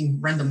saying using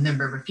random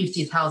number, but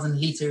 50,000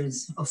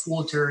 liters of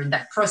water in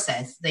that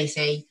process, they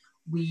say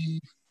we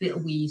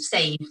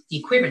saved the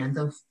equivalent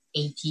of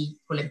 80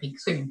 Olympic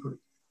swimming pools.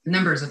 The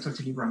numbers are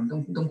totally wrong.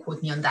 Don't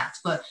quote me on that.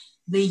 But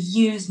they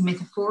use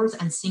metaphors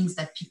and things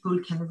that people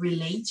can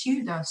relate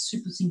to that are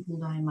super simple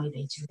that are in my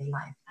day-to-day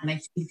life. And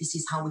I think this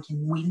is how we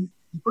can win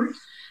people,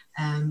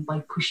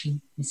 by pushing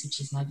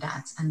messages like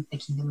that and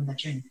taking them on that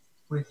journey,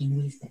 working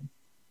with them.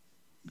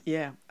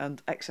 Yeah,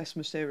 and Excess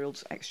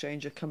Materials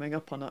Exchange are coming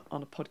up on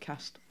a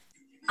podcast.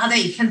 Are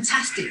they?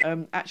 Fantastic.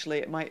 Actually,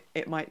 it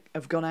might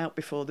have gone out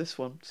before this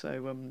one.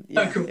 So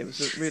cool. It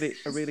was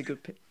a really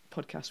good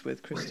podcast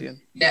with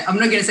Christian. Yeah, I'm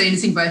not going to say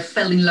anything, but I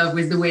fell in love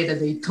with the way that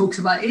they talked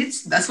about it.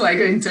 That's why I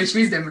got in touch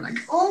with them. I'm like,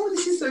 oh,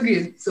 this is so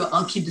good. So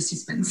I'll keep the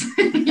suspense.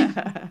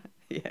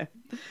 Yeah.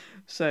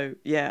 So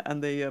yeah,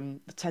 and the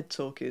TED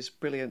Talk is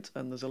brilliant,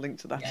 and there's a link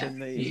to that Yeah,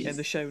 in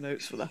the show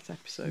notes for that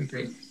episode.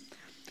 great.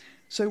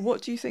 So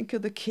what do you think are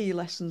the key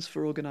lessons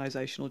for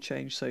organisational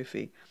change,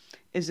 Sophie?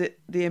 Is it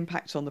the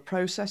impact on the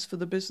process for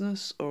the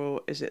business,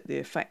 or is it the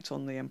effect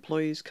on the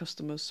employees,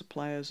 customers,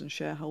 suppliers, and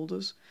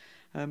shareholders?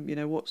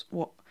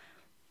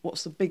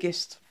 What's the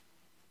biggest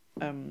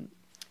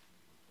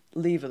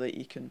lever that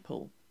you can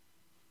pull?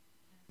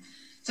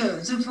 So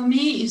for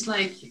me, it's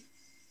like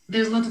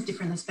there's a lot of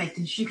different aspects.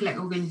 If you look like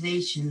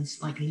organizations,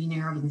 like a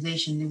linear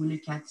organization, they will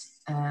look at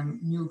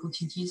new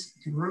opportunities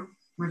to grow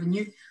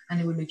revenue, and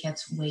they will look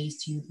at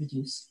ways to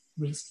reduce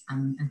risk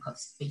and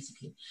cost,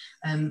 basically.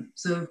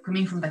 So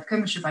coming from that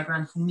commercial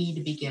background, for me,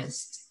 the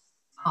biggest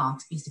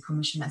part is the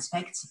commercial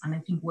aspect. And I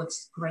think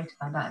what's great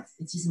about that,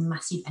 it is a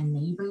massive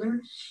enabler.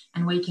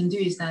 And what you can do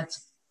is that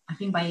I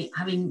think by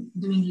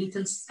doing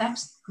little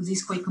steps, because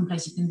it's quite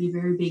complex, it can be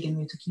very big, and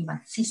we're talking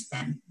about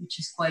system, which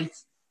is quite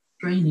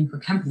draining for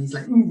companies,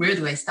 like, where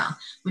do I start?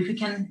 But if we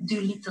can do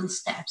little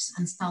steps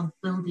and start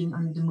building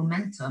on the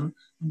momentum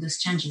and those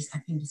changes, I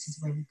think this is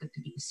where we've got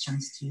the biggest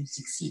chance to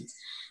succeed.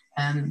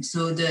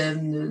 So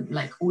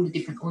like all the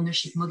different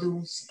ownership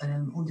models,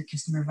 all the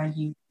customer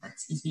value that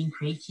is being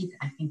created,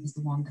 I think is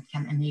the one that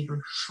can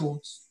enable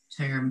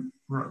short-term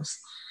growth,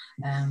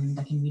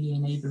 that can really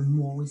enable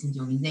more within the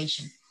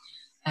organization.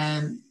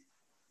 And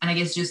I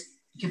guess just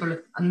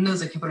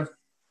another couple of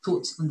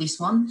thoughts on this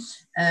one.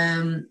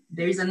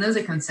 There is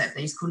another concept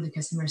that is called the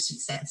customer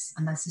success,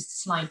 and that's a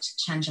slight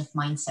change of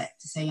mindset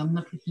to say I'm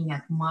not looking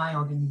at my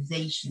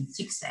organization's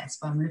success,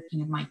 but I'm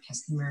looking at my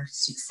customer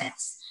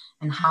success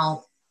and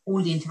how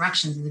all the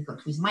interactions that I've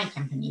got with my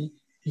company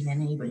is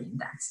enabling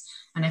that.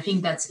 And I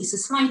think it's a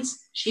slight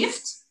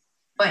shift,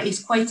 but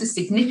it's quite a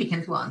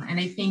significant one. And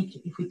I think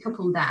if we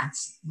couple that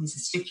with a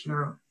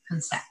circular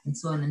concept and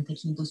so on, and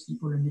taking those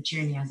people on the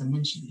journey, as I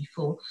mentioned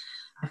before,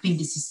 I think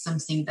this is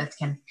something that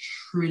can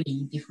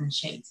truly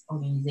differentiate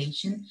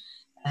organization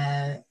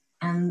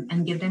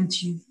and get them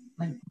to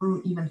like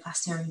grow even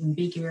faster, even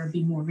bigger,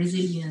 be more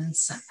resilient,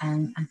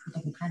 and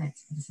protect the planet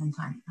at the same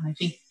time. And I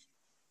think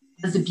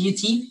that's the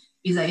beauty,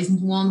 is that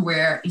isn't one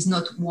where it's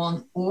not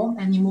one or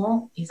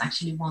anymore. It's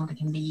actually one that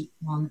can be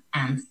one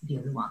and the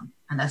other one.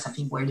 And that's, I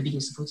think, where the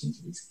biggest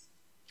opportunity is.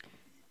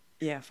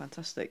 Yeah,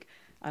 fantastic.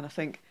 And I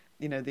think,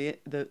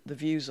 the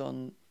views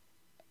on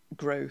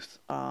growth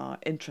are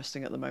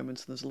interesting at the moment,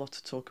 and there's a lot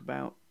to talk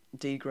about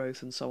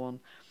degrowth and so on.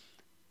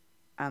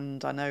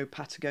 And I know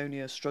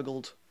Patagonia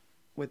struggled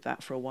with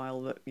that for a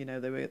while, that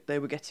they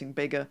were getting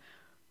bigger.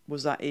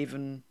 Was that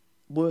even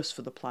worse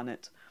for the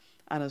planet?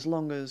 And as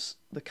long as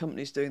the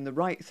companies doing the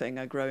right thing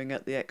are growing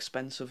at the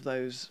expense of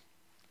those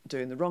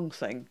doing the wrong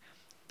thing,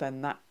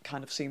 then that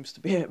kind of seems to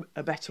be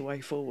a better way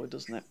forward,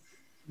 doesn't it?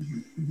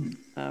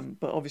 Mm-hmm.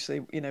 But obviously,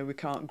 we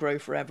can't grow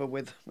forever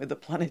with a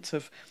planet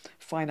of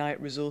finite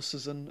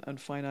resources and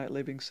finite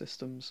living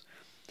systems.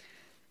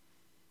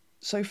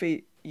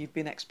 Sophie, you've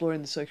been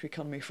exploring the circular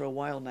economy for a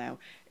while now.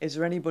 Is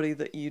there anybody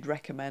that you'd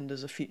recommend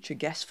as a future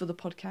guest for the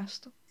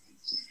podcast?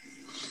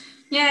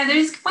 Yeah,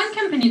 there's one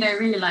company that I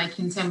really like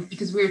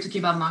because we were talking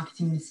about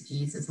marketing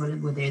messages as well as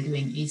what they're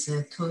doing, is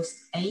Toast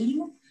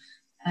Ale.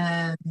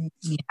 Yeah,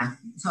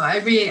 so I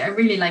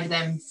really like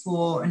them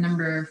for a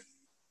number of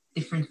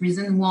different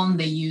reasons. One,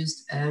 they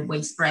used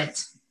waste bread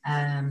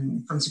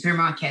from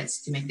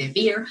supermarkets to make their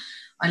beer.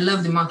 I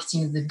love the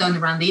marketing they've done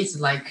around it,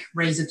 like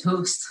raise a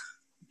toast.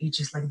 It's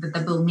just like the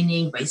double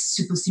meaning, but it's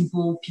super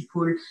simple.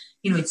 People,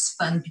 it's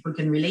fun. People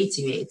can relate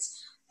to it.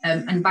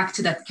 And back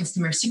to that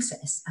customer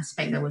success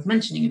aspect I was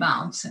mentioning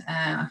about,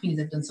 I think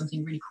they've done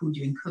something really cool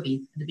during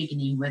COVID at the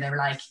beginning, where they were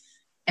like,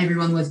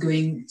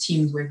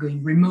 teams were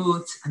going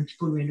remote, and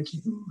people were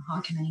looking,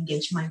 how can I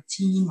engage my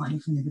team?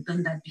 I've never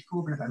done that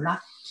before, blah, blah, blah.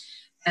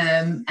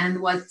 And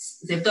what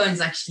they've done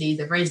is actually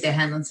they've raised their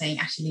hand on saying,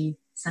 actually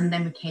send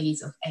them a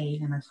case of ale,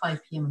 and at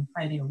 5 p.m. on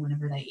Friday or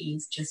whenever that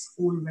is, just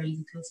all raise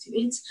a toast to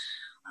it.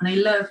 And I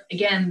love,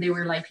 again, they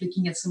were like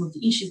looking at some of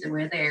the issues that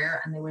were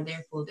there, and they were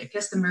there for their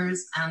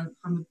customers. And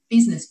from a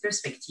business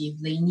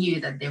perspective, they knew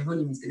that their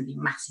volume is going to be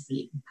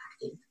massively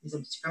impacted with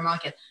the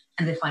supermarket,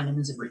 and they find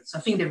another route. So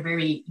I think they're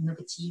very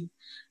innovative,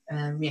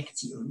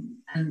 reactive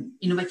and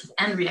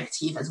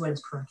reactive, as well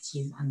as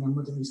proactive, and their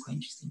model is quite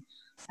interesting.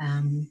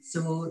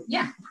 So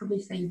yeah, I'll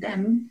probably say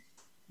them.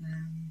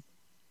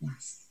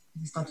 Yes,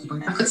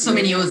 I've got so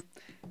many others.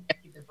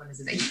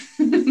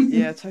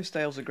 Yeah, Toast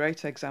Ale's a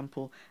great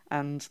example,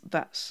 and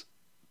that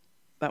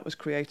was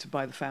created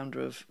by the founder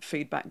of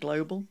Feedback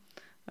Global,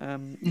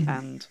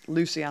 and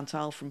Lucy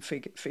Antal from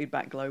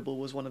Feedback Global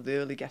was one of the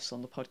early guests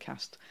on the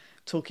podcast,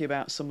 talking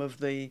about some of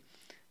the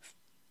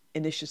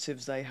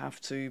initiatives they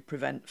have to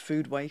prevent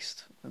food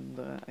waste and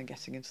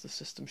getting into the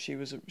system. She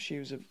was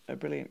a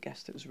brilliant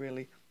guest. It was a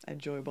really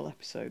enjoyable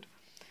episode.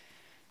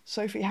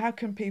 Sophie, how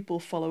can people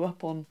follow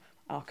up on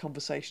our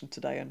conversation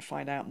today and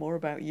find out more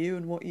about you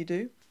and what you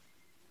do?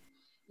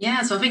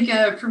 Yeah, so I think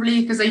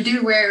probably because I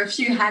do wear a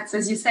few hats,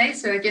 as you say,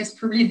 so I guess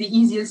probably the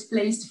easiest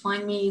place to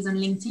find me is on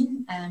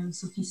LinkedIn,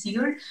 Sophie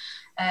Siegel.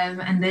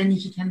 And then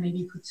if you can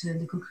maybe put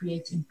the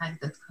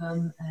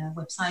co-createimpact.com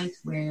website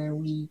where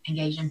we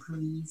engage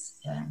employees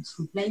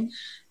through play,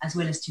 as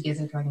well as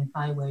Together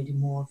Dragonfly, where I do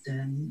more of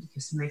the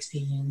customer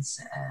experience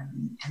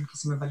and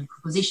customer value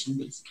proposition,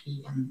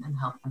 basically, and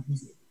help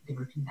companies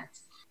developing that.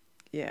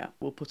 Yeah,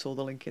 we'll put all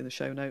the link in the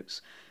show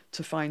notes.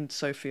 To find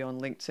Sophie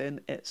on LinkedIn,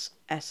 it's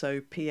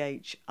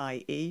Sophie,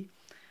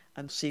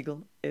 and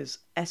Siegel is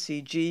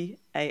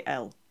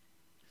Segal.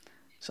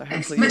 So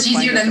hopefully much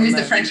easier than with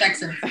the French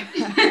accent.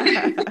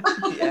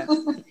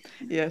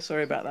 Yeah,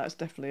 sorry about that. It's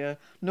definitely a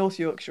North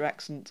Yorkshire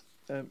accent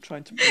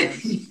trying to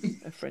pronounce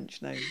a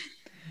French name.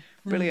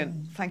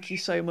 Brilliant. Thank you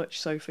so much,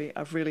 Sophie.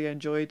 I've really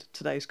enjoyed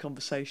today's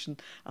conversation.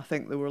 I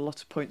think there were a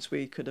lot of points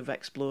we could have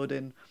explored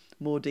in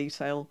more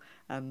detail,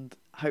 and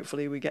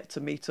hopefully we get to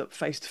meet up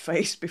face to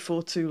face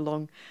before too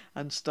long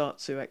and start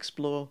to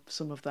explore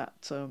some of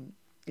that, and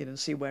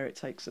see where it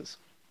takes us.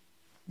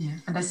 Yeah,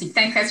 fantastic.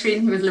 Thanks,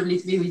 Catherine. It was lovely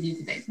to be with you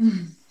today.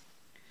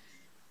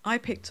 I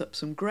picked up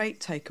some great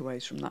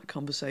takeaways from that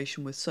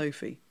conversation with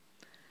Sophie.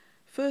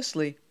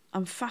 Firstly,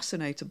 I'm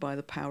fascinated by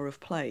the power of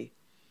play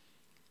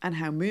and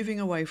how moving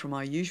away from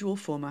our usual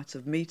format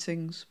of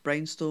meetings,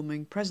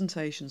 brainstorming,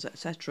 presentations,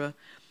 etc.,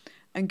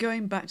 and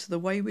going back to the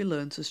way we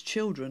learnt as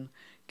children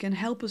can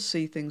help us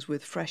see things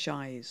with fresh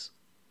eyes.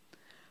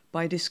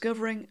 By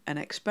discovering and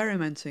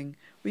experimenting,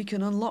 we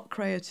can unlock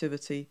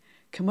creativity,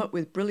 come up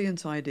with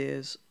brilliant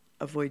ideas,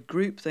 avoid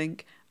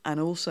groupthink, and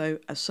also,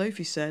 as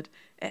Sophie said,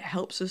 it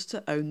helps us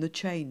to own the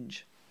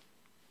change.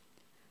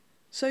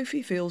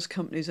 Sophie feels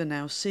companies are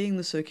now seeing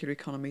the circular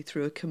economy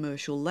through a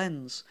commercial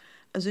lens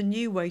as a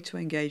new way to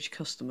engage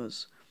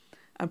customers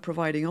and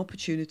providing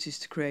opportunities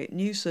to create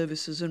new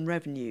services and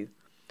revenue,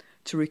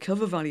 to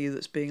recover value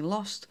that's being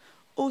lost,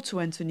 or to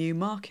enter new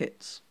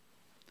markets.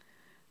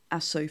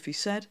 As Sophie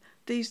said,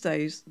 these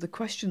days the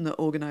question that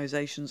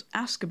organisations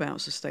ask about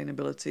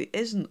sustainability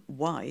isn't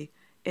why,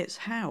 it's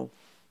how.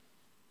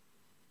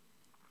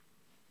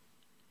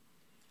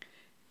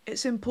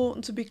 It's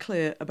important to be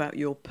clear about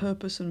your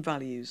purpose and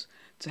values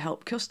to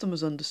help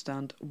customers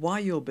understand why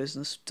your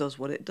business does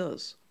what it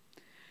does.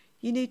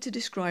 You need to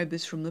describe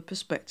this from the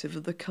perspective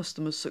of the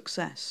customer's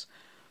success,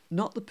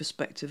 not the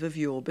perspective of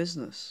your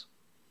business.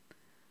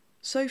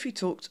 Sophie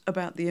talked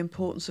about the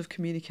importance of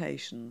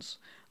communications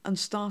and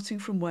starting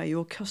from where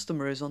your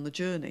customer is on the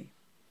journey.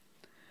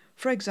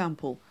 For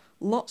example,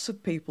 lots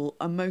of people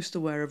are most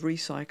aware of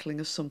recycling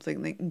as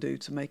something they can do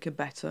to make a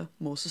better,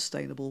 more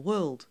sustainable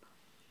world.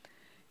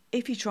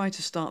 If you try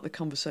to start the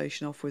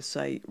conversation off with,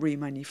 say,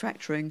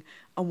 remanufacturing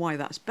and why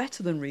that's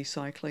better than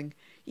recycling,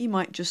 you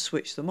might just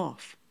switch them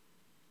off.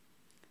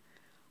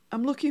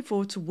 I'm looking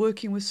forward to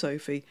working with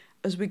Sophie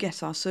as we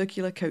get our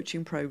circular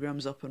coaching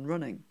programs up and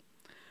running.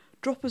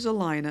 Drop us a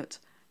line at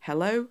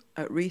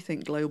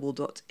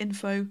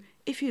hello@rethinkglobal.info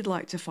if you'd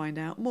like to find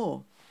out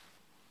more.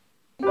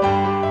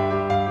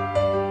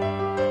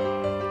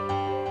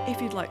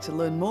 If you'd like to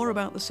learn more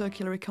about the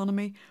circular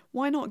economy,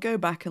 why not go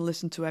back and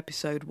listen to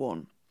episode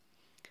 1?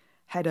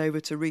 Head over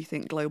to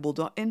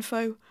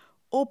rethinkglobal.info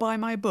or buy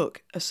my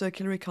book, A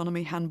Circular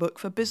Economy Handbook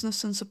for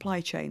Business and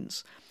Supply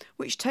Chains,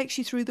 which takes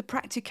you through the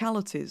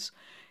practicalities,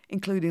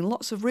 including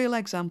lots of real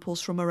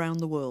examples from around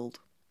the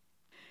world.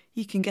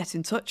 You can get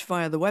in touch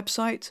via the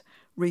website,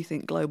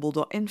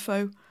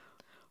 rethinkglobal.info,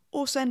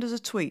 or send us a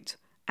tweet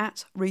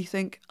at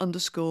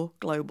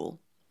rethink_global.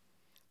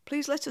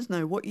 Please let us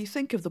know what you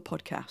think of the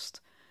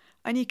podcast,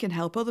 and you can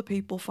help other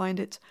people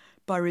find it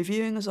by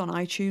reviewing us on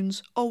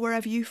iTunes or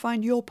wherever you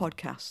find your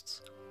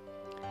podcasts.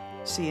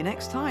 See you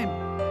next time.